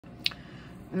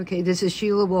Okay, this is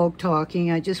Sheila Wolk talking.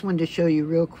 I just wanted to show you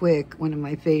real quick one of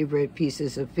my favorite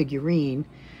pieces of figurine.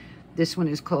 This one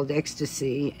is called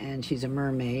Ecstasy, and she's a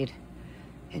mermaid.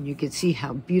 And you can see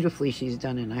how beautifully she's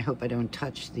done it. And I hope I don't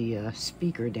touch the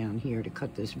speaker down here to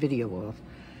cut this video off.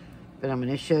 But I'm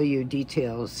going to show you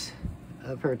details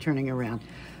of her turning around.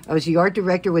 I was the art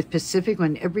director with Pacific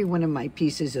on every one of my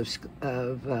pieces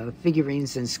of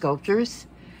figurines and sculptures.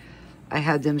 I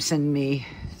had them send me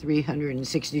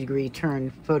 360-degree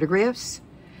turn photographs.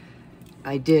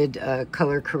 I did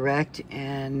color correct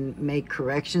and make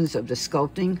corrections of the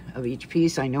sculpting of each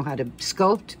piece. I know how to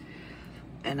sculpt,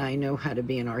 and I know how to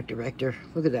be an art director.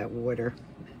 Look at that water.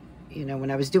 You know, when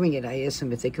I was doing it, I asked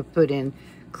them if they could put in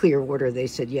clear water. They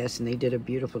said yes, and they did a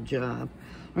beautiful job.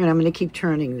 All right, I'm going to keep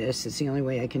turning this. It's the only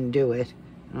way I can do it.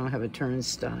 I don't have a turn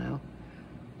style.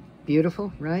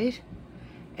 Beautiful, right?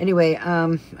 Anyway,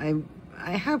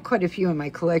 I have quite a few in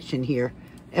my collection here.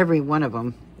 Every one of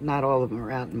them. Not all of them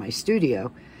are out in my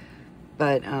studio.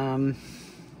 But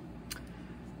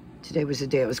today was the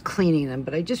day I was cleaning them.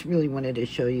 But I just really wanted to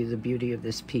show you the beauty of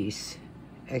this piece.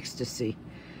 Ecstasy.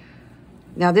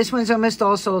 Now this one's almost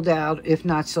all sold out. If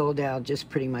not sold out, just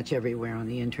pretty much everywhere on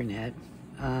the internet.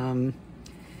 And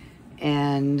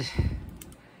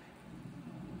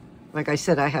like I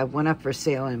said, I have one up for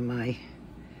sale in my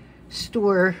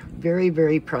store. Very,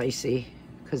 very pricey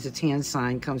because it's hand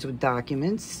signed, comes with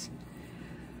documents,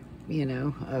 you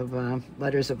know, of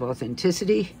letters of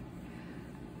authenticity.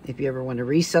 If you ever want to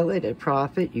resell it at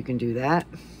profit, you can do that.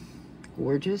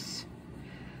 Gorgeous.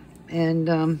 And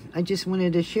I just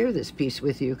wanted to share this piece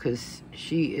with you because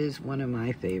she is one of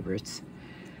my favorites.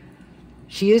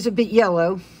 She is a bit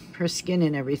yellow, her skin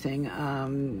and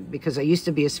everything, because I used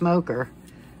to be a smoker.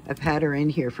 I've had her in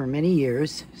here for many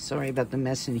years. Sorry about the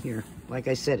mess in here. Like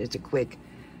I said, it's a quick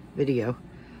video.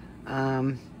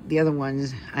 The other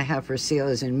ones I have for sale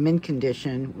is in mint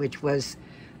condition, which was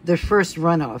the first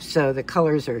runoff, so the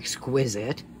colors are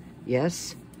exquisite.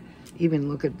 Yes. Even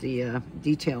look at the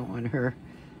detail on her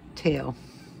tail.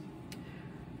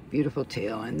 Beautiful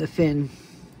tail. And the fin.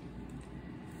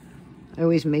 I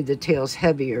always made the tails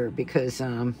heavier because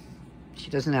she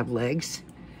doesn't have legs.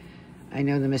 I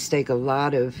know the mistake a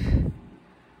lot of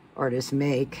artists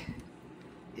make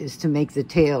is to make the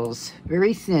tails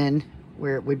very thin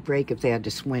where it would break if they had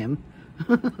to swim,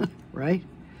 right?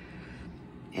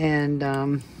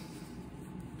 And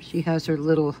she has her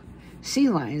little sea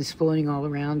lions floating all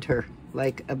around her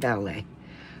like a ballet.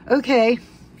 Okay,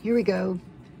 here we go.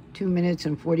 2 minutes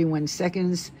and 41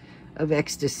 seconds of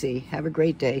Ecstasy. Have a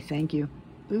great day. Thank you.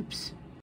 Oops.